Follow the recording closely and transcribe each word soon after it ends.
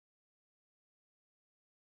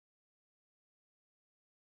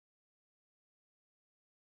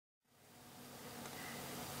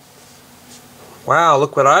Wow,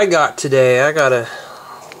 look what I got today. I got a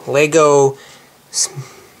Lego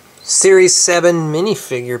Series 7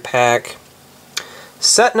 minifigure pack.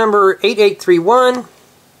 Set number 8831.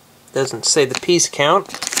 Doesn't say the piece count.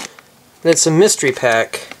 It's a mystery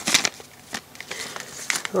pack.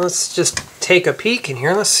 Let's just take a peek in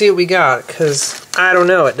here. Let's see what we got, because I don't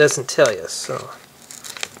know. It doesn't tell you. So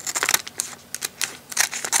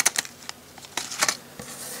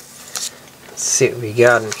let's see what we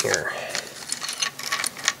got in here.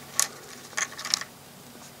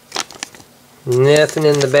 Nothing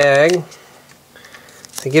in the bag.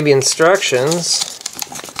 They give you instructions.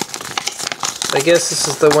 I guess this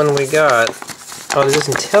is the one we got. Oh, it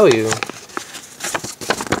doesn't tell you.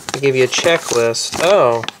 They give you a checklist.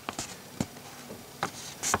 Oh.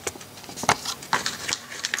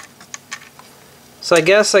 So I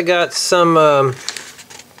guess I got some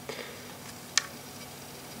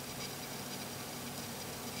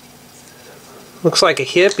looks like a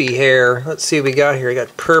hippie hair. Let's see what we got here. We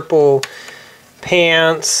got purple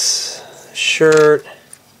pants, shirt,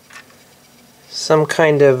 some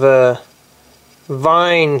kind of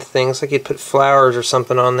vine thing. Looks like you'd put flowers or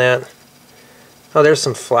something on that. Oh, there's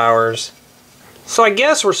some flowers. So I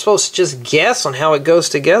guess we're supposed to just guess on how it goes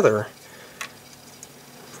together.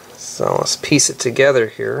 So let's piece it together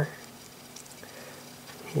here.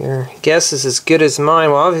 Your guess is as good as mine.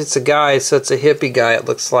 Well, obviously it's a guy, so it's a hippie guy, it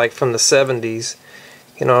looks like, from the 70s.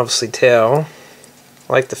 You can obviously tell.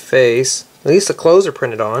 I like the face. At least the clothes are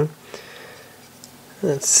printed on.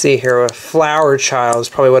 Let's see here. A flower child is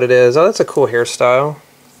probably what it is. Oh, that's a cool hairstyle.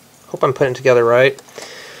 Hope I'm putting it together right.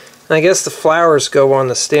 And I guess the flowers go on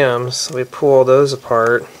the stems, so we pull those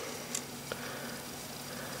apart.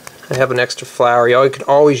 I have an extra flower. You can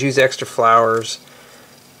always use extra flowers.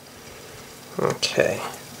 Okay.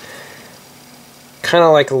 Kind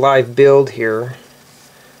of like a live build here.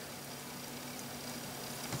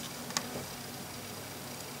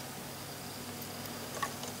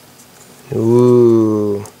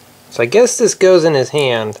 Ooh. So I guess this goes in his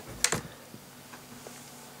hand.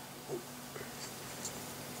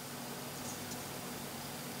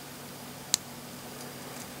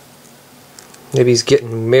 Maybe he's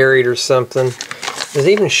getting married or something. Does it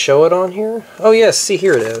even show it on here? Oh yes, see,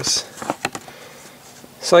 here it is.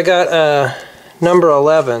 So I got number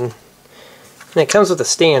 11. And it comes with a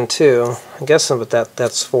stand too. I'm guessing what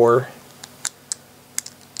that's for.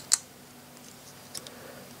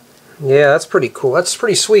 Yeah, that's pretty cool. That's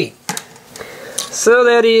pretty sweet. So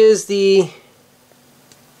that is the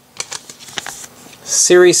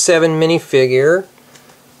Series 7 minifigure.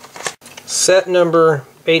 Set number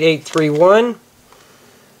 8831.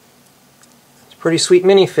 It's a pretty sweet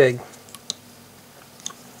minifig.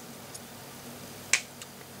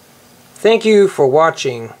 Thank you for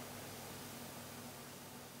watching.